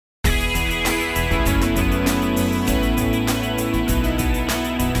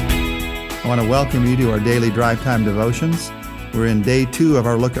want to welcome you to our daily Drive Time devotions. We're in day 2 of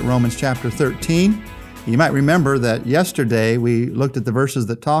our look at Romans chapter 13. You might remember that yesterday we looked at the verses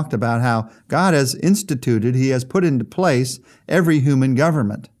that talked about how God has instituted, He has put into place every human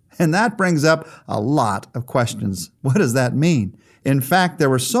government. And that brings up a lot of questions. What does that mean? In fact, there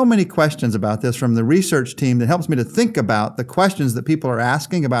were so many questions about this from the research team that helps me to think about the questions that people are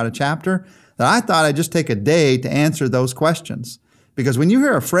asking about a chapter that I thought I'd just take a day to answer those questions. Because when you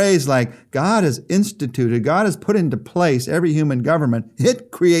hear a phrase like, God has instituted, God has put into place every human government,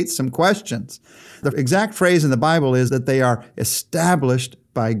 it creates some questions. The exact phrase in the Bible is that they are established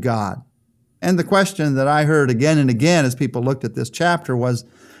by God. And the question that I heard again and again as people looked at this chapter was,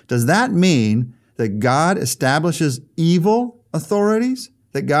 does that mean that God establishes evil authorities?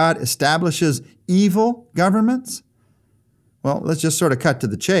 That God establishes evil governments? Well, let's just sort of cut to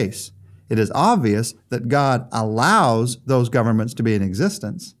the chase. It is obvious that God allows those governments to be in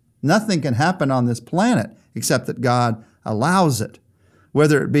existence. Nothing can happen on this planet except that God allows it.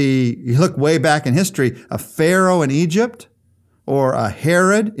 Whether it be, you look way back in history, a Pharaoh in Egypt or a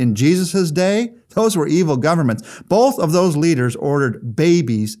Herod in Jesus' day, those were evil governments. Both of those leaders ordered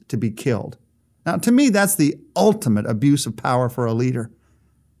babies to be killed. Now, to me, that's the ultimate abuse of power for a leader.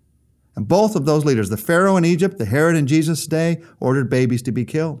 And both of those leaders, the Pharaoh in Egypt, the Herod in Jesus' day, ordered babies to be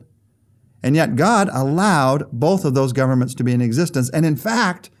killed. And yet God allowed both of those governments to be in existence. And in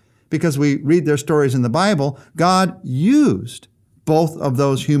fact, because we read their stories in the Bible, God used both of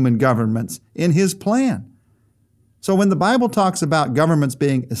those human governments in His plan. So when the Bible talks about governments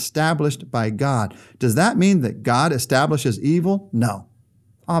being established by God, does that mean that God establishes evil? No,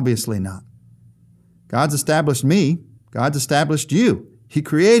 obviously not. God's established me. God's established you. He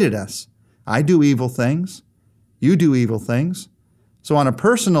created us. I do evil things. You do evil things. So on a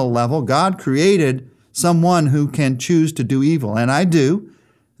personal level, God created someone who can choose to do evil, and I do,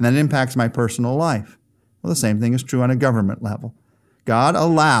 and that impacts my personal life. Well, the same thing is true on a government level. God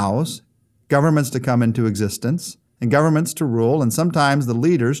allows governments to come into existence and governments to rule, and sometimes the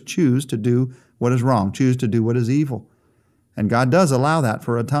leaders choose to do what is wrong, choose to do what is evil. And God does allow that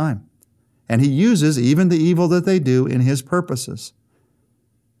for a time. And He uses even the evil that they do in His purposes.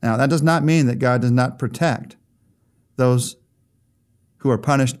 Now, that does not mean that God does not protect those who are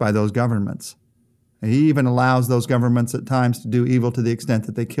punished by those governments. He even allows those governments at times to do evil to the extent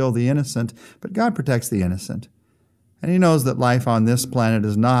that they kill the innocent, but God protects the innocent. And He knows that life on this planet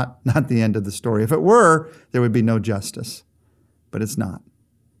is not the end of the story. If it were, there would be no justice, but it's not.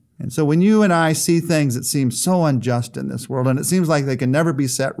 And so when you and I see things that seem so unjust in this world, and it seems like they can never be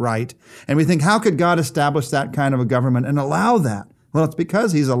set right, and we think, how could God establish that kind of a government and allow that? Well, it's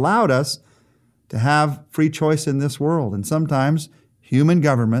because He's allowed us to have free choice in this world. And sometimes human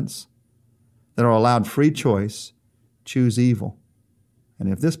governments that are allowed free choice choose evil. And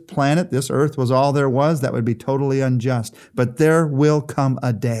if this planet, this earth was all there was, that would be totally unjust. But there will come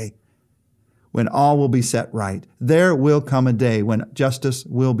a day when all will be set right. There will come a day when justice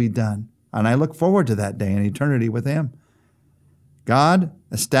will be done. And I look forward to that day in eternity with Him. God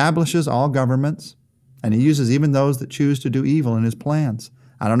establishes all governments, and He uses even those that choose to do evil in His plans.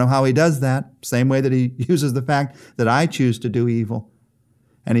 I don't know how He does that, same way that He uses the fact that I choose to do evil.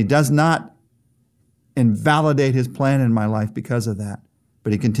 And He does not invalidate His plan in my life because of that,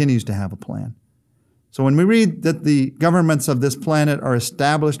 but He continues to have a plan. So when we read that the governments of this planet are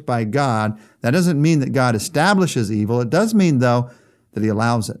established by God, that doesn't mean that God establishes evil. It does mean, though, that He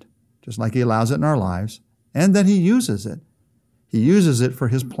allows it, just like He allows it in our lives, and that He uses it. He uses it for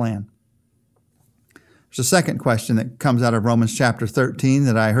His plan. There's a second question that comes out of Romans chapter 13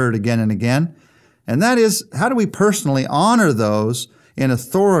 that I heard again and again, and that is, how do we personally honor those in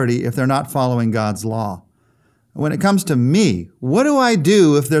authority if they're not following God's law? When it comes to me, what do I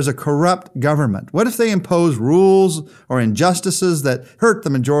do if there's a corrupt government? What if they impose rules or injustices that hurt the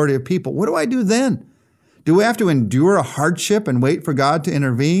majority of people? What do I do then? Do we have to endure a hardship and wait for God to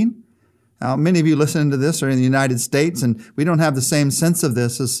intervene? Now, many of you listening to this are in the United States, and we don't have the same sense of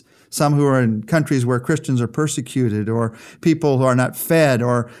this as some who are in countries where Christians are persecuted, or people who are not fed,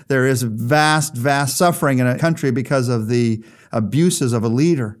 or there is vast suffering in a country because of the abuses of a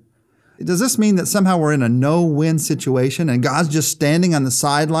leader. Does this mean that somehow we're in a no-win situation and God's just standing on the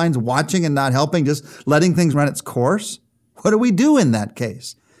sidelines, watching and not helping, just letting things run its course? What do we do in that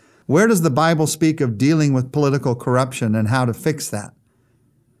case? Where does the Bible speak of dealing with political corruption and how to fix that?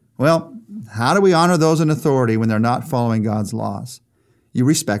 Well, how do we honor those in authority when they're not following God's laws? You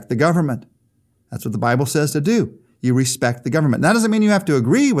respect the government. That's what the Bible says to do. You respect the government. That doesn't mean you have to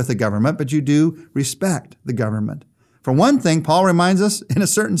agree with the government, but you do respect the government. For one thing, Paul reminds us, in a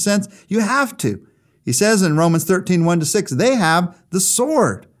certain sense, you have to. He says in Romans 13, 1-6, they have the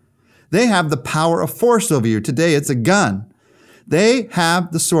sword. They have the power of force over you. Today it's a gun. They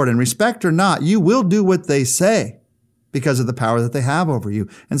have the sword, and respect or not, you will do what they say because of the power that they have over you.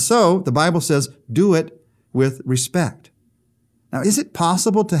 And so the Bible says, do it with respect. Now, is it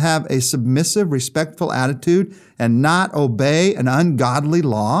possible to have a submissive, respectful attitude and not obey an ungodly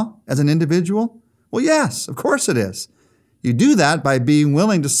law as an individual? Well, yes, of course it is. You do that by being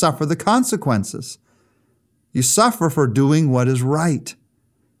willing to suffer the consequences. You suffer for doing what is right.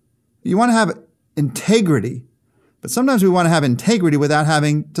 You want to have integrity, but sometimes we want to have integrity without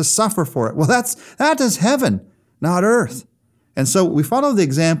having to suffer for it. Well, that is heaven, not earth. And so we follow the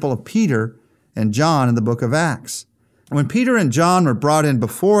example of Peter and John in the book of Acts. When Peter and John were brought in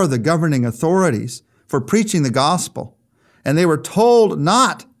before the governing authorities for preaching the gospel, and they were told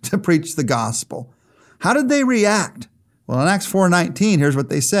not to preach the gospel, how did they react? Well, in Acts 4:19, here's what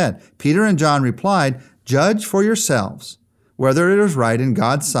they said. Peter and John replied, "Judge for yourselves whether it is right in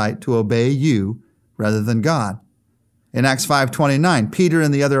God's sight to obey you rather than God." In Acts 5:29, Peter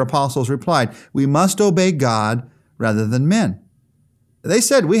and the other apostles replied, "We must obey God rather than men." They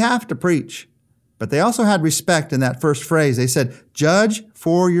said, we have to preach. But they also had respect in that first phrase. They said, "Judge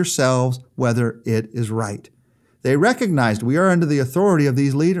for yourselves whether it is right." They recognized we are under the authority of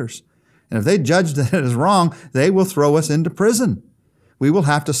these leaders. And if they judge that it is wrong, they will throw us into prison. We will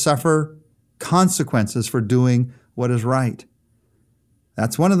have to suffer consequences for doing what is right.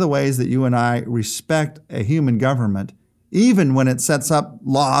 That's one of the ways that you and I respect a human government, even when it sets up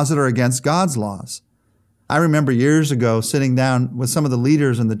laws that are against God's laws. I remember years ago sitting down with some of the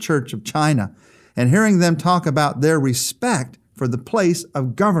leaders in the Church of China and hearing them talk about their respect for the place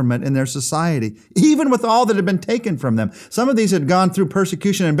of government in their society, even with all that had been taken from them. Some of these had gone through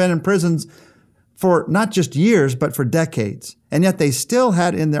persecution and been in prisons for not just years, but for decades. And yet they still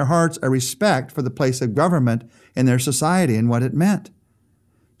had in their hearts a respect for the place of government in their society and what it meant.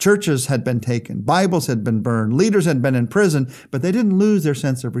 Churches had been taken, Bibles had been burned, leaders had been in prison, but they didn't lose their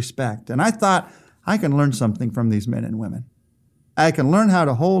sense of respect. And I thought, I can learn something from these men and women. I can learn how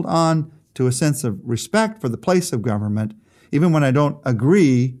to hold on to a sense of respect for the place of government, even when I don't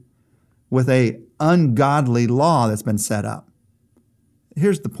agree with an ungodly law that's been set up.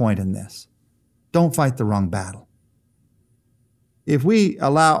 Here's the point in this. Don't fight the wrong battle. If we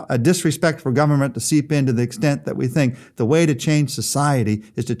allow a disrespect for government to seep in to the extent that we think the way to change society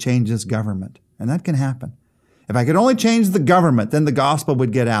is to change this government, and that can happen. If I could only change the government, then the gospel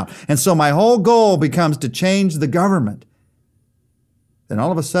would get out. And so my whole goal becomes to change the government. Then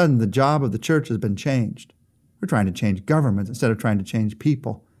all of a sudden, the job of the church has been changed. We're trying to change governments instead of trying to change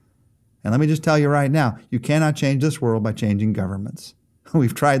people. And let me just tell you right now, you cannot change this world by changing governments.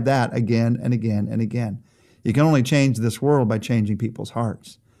 We've tried that again and again and again. You can only change this world by changing people's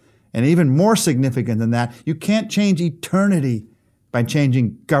hearts. And even more significant than that, you can't change eternity by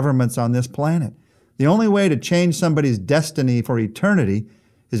changing governments on this planet. The only way to change somebody's destiny for eternity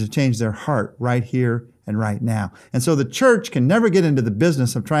is to change their heart right here and right now. And so the church can never get into the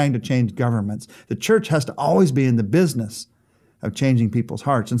business of trying to change governments. The church has to always be in the business of changing people's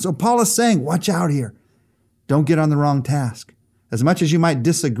hearts. And so Paul is saying, watch out here. Don't get on the wrong task. As much as you might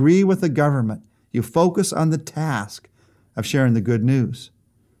disagree with the government, you focus on the task of sharing the good news.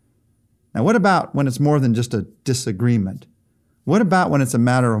 Now, what about when it's more than just a disagreement? What about when it's a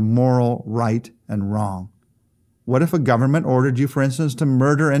matter of moral right and wrong? What if a government ordered you, for instance, to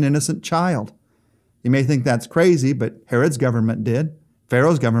murder an innocent child? You may think that's crazy, but Herod's government did.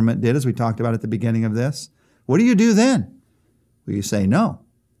 Pharaoh's government did, as we talked about at the beginning of this. What do you do then? Well, you say no.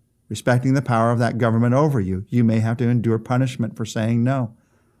 Respecting the power of that government over you, you may have to endure punishment for saying no.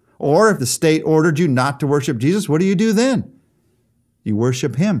 Or if the state ordered you not to worship Jesus, what do you do then? You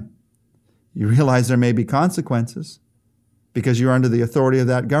worship him. You realize there may be consequences because you're under the authority of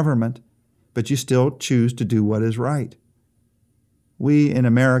that government, but you still choose to do what is right. We in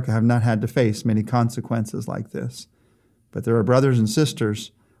America have not had to face many consequences like this, but there are brothers and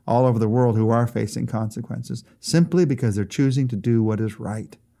sisters all over the world who are facing consequences simply because they're choosing to do what is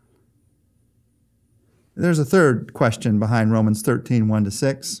right. There's a third question behind Romans 13,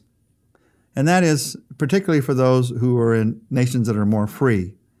 1-6, and that is particularly for those who are in nations that are more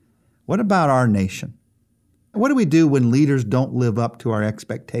free. What about our nation? What do we do when leaders don't live up to our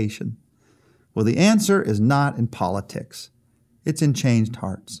expectation? Well, the answer is not in politics. It's in changed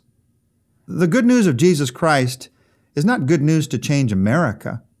hearts. The good news of Jesus Christ is not good news to change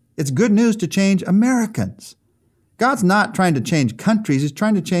America. It's good news to change Americans. God's not trying to change countries. He's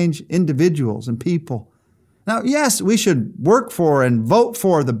trying to change individuals and people. Now, yes, we should work for and vote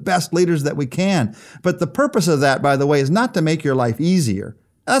for the best leaders that we can. But the purpose of that, by the way, is not to make your life easier.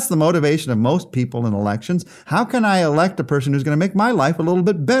 That's the motivation of most people in elections. How can I elect a person who's going to make my life a little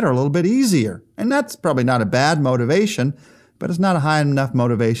bit better, a little bit easier? And that's probably not a bad motivation, but it's not a high enough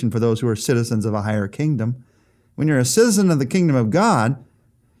motivation for those who are citizens of a higher kingdom. When you're a citizen of the kingdom of God,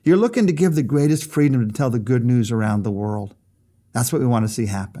 you're looking to give the greatest freedom to tell the good news around the world. That's what we want to see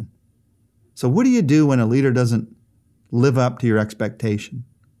happen. So what do you do when a leader doesn't live up to your expectation?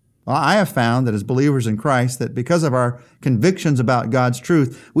 Well, I have found that as believers in Christ, that because of our convictions about God's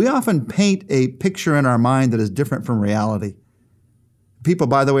truth, we often paint a picture in our mind that is different from reality. People,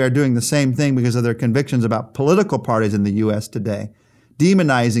 by the way, are doing the same thing because of their convictions about political parties in the U.S. today,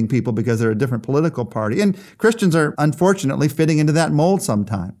 demonizing people because they're a different political party. And Christians are unfortunately fitting into that mold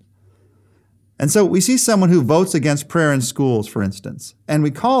sometimes. And so we see someone who votes against prayer in schools, for instance, and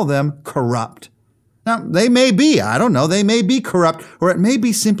we call them corrupt. Now, they may be, I don't know, they may be corrupt, or it may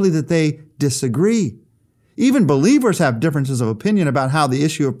be simply that they disagree. Even believers have differences of opinion about how the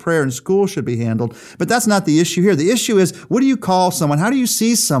issue of prayer in school should be handled, but that's not the issue here. The issue is, what do you call someone? How do you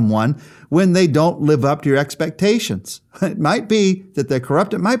see someone when they don't live up to your expectations? It might be that they're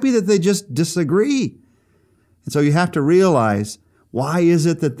corrupt. It might be that they just disagree. And so you have to realize, why is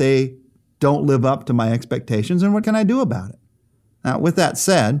it that they don't live up to my expectations, and what can I do about it? Now, with that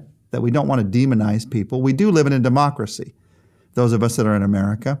said, that we don't want to demonize people, we do live in a democracy, those of us that are in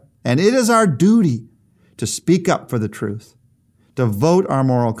America, and it is our duty to speak up for the truth, to vote our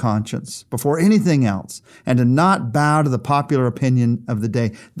moral conscience before anything else, and to not bow to the popular opinion of the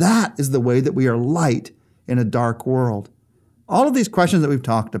day. That is the way that we are light in a dark world. All of these questions that we've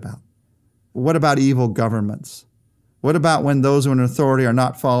talked about. What about evil governments? What about when those who are in authority are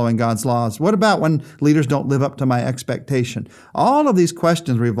not following God's laws? What about when leaders don't live up to my expectation? All of these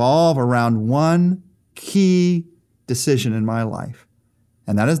questions revolve around one key decision in my life,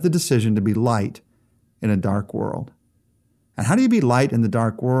 and that is the decision to be light in a dark world. And how do you be light in the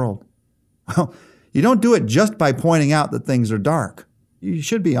dark world? Well, you don't do it just by pointing out that things are dark. You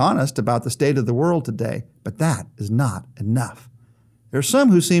should be honest about the state of the world today, but that is not enough. There are some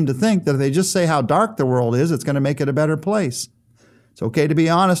who seem to think that if they just say how dark the world is, it's going to make it a better place. It's okay to be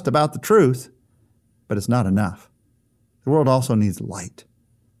honest about the truth, but it's not enough. The world also needs light.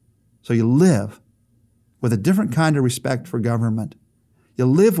 So you live with a different kind of respect for government. You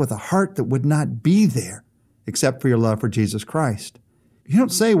live with a heart that would not be there except for your love for Jesus Christ. You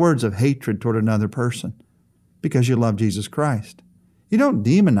don't say words of hatred toward another person because you love Jesus Christ. You don't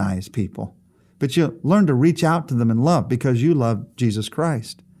demonize people, but you learn to reach out to them in love because you love Jesus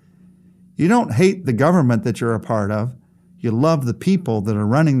Christ. You don't hate the government that you're a part of. You love the people that are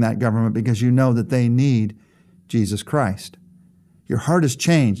running that government because you know that they need Jesus Christ. Your heart is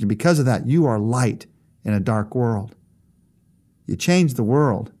changed, and because of that, you are light in a dark world. You change the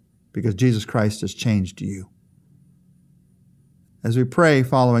world because Jesus Christ has changed you. As we pray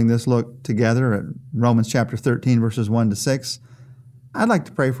following this look together at Romans chapter 13, verses 1 to 6, I'd like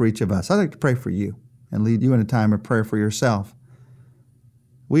to pray for each of us. I'd like to pray for you and lead you in a time of prayer for yourself.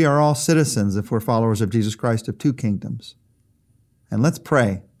 We are all citizens, if we're followers of Jesus Christ, of two kingdoms. And let's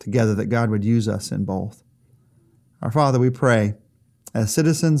pray together that God would use us in both. Our Father, we pray as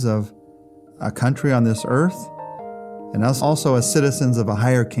citizens of a country on this earth, and us also as citizens of a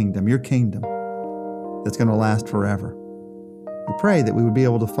higher kingdom, your kingdom, that's going to last forever. We pray that we would be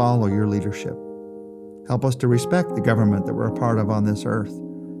able to follow your leadership. Help us to respect the government that we're a part of on this earth.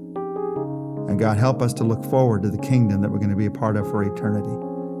 And God, help us to look forward to the kingdom that we're going to be a part of for eternity.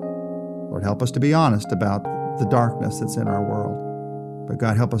 Lord, help us to be honest about the darkness that's in our world. But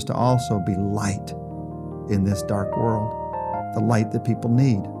God, help us to also be light in this dark world, the light that people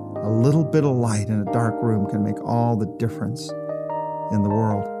need. A little bit of light in a dark room can make all the difference in the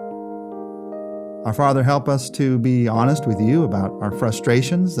world. Our Father, help us to be honest with you about our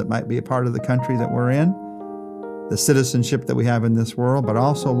frustrations that might be a part of the country that we're in, the citizenship that we have in this world, but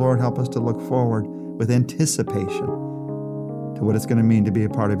also, Lord, help us to look forward with anticipation to what it's going to mean to be a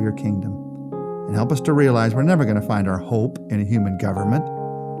part of your kingdom. And help us to realize we're never going to find our hope in a human government.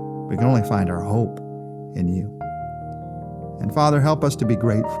 We can only find our hope in you. And Father, help us to be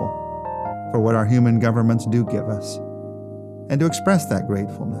grateful for what our human governments do give us, and to express that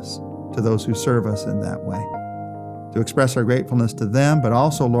gratefulness to those who serve us in that way. To express our gratefulness to them, but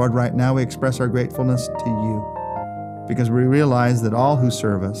also, Lord, right now we express our gratefulness to you, because we realize that all who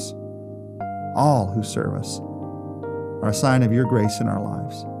serve us are a sign of your grace in our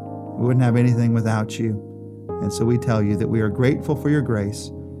lives. We wouldn't have anything without you. And so we tell you that we are grateful for your grace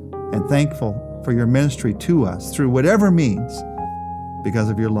and thankful for your ministry to us through whatever means because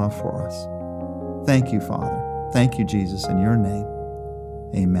of your love for us. Thank you, Father. Thank you, Jesus, in your name.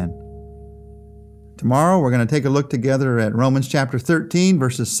 Amen. Tomorrow we're going to take a look together at Romans chapter 13,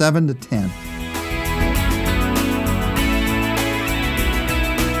 verses 7 to 10.